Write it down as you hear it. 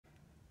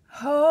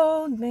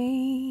hold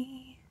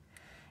me,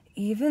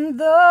 even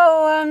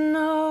though I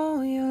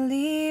know you're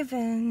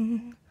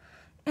leaving,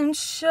 and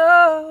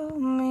show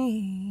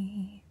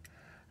me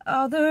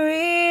all the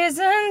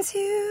reasons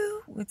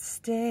you would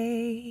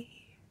stay.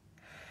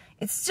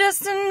 It's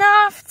just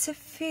enough to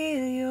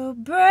feel your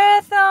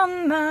breath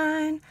on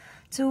mine,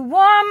 to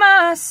warm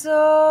my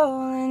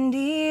soul and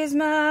ease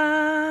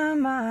my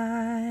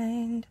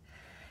mind.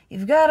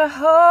 You've gotta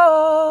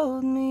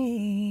hold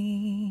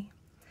me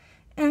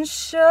and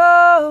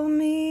show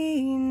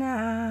me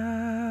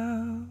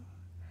now.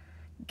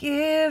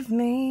 Give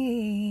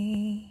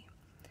me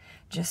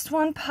just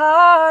one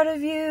part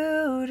of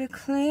you to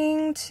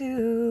cling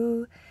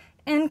to,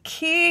 and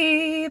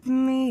keep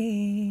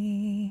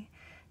me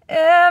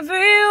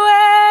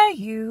everywhere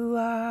you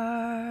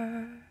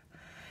are.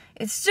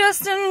 It's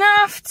just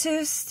enough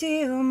to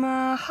steal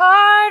my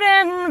heart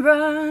and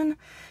run,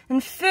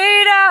 and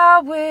fade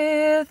out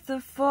with the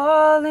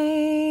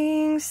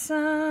falling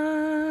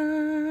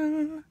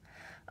sun.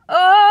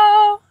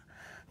 Oh,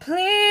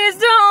 please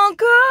don't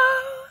go.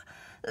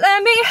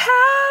 Let me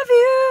have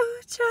you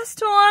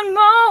just one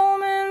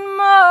moment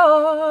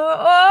more.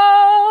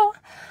 Oh,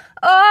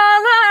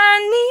 all I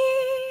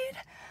need,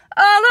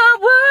 all I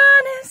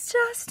want is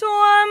just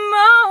one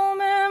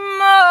moment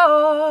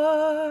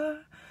more.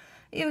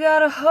 You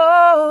gotta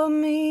hold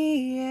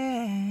me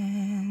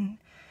and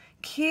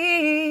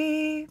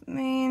keep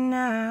me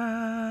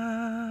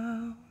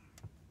now.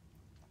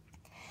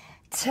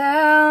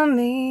 Tell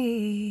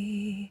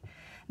me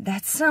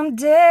that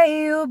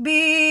someday you'll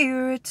be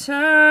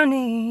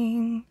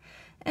returning,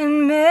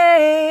 and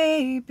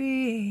maybe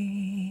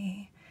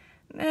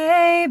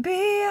I'll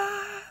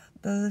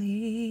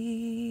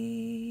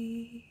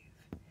believe.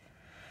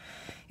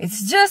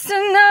 It's just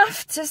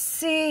enough to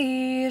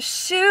see a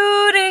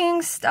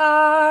shooting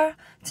star,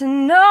 to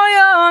know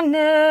you're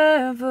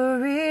never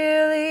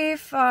really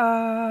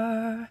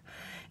far.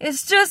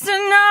 It's just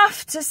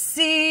enough to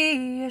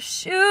see a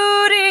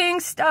shooting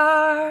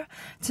star,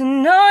 to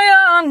know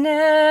you're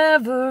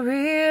never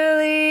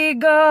really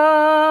gone.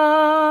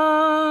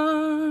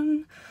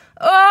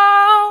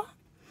 Oh,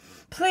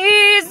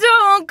 please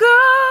don't go.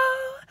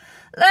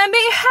 Let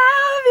me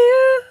have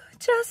you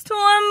just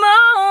one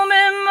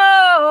moment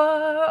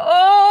more.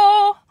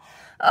 Oh,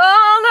 all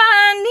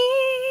I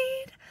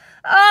need,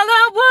 all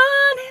I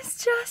want is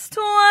just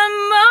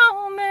one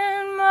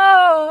moment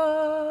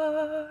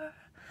more.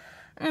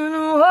 And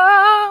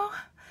whoa,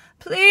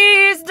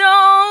 please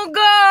don't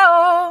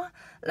go.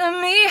 Let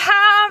me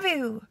have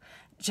you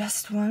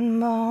just one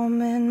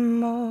moment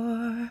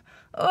more.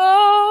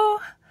 Oh,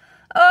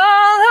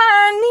 all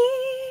I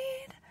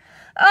need,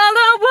 all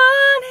I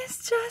want is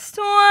just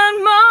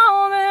one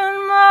moment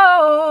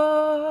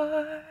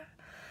more.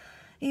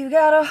 You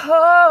gotta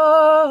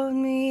hold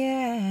me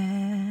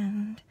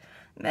and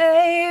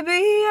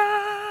maybe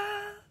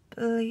I'll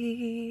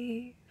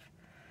believe.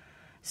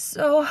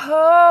 So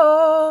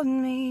hold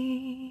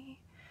me,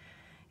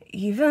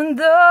 even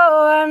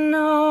though I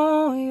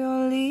know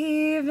you're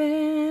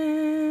leaving.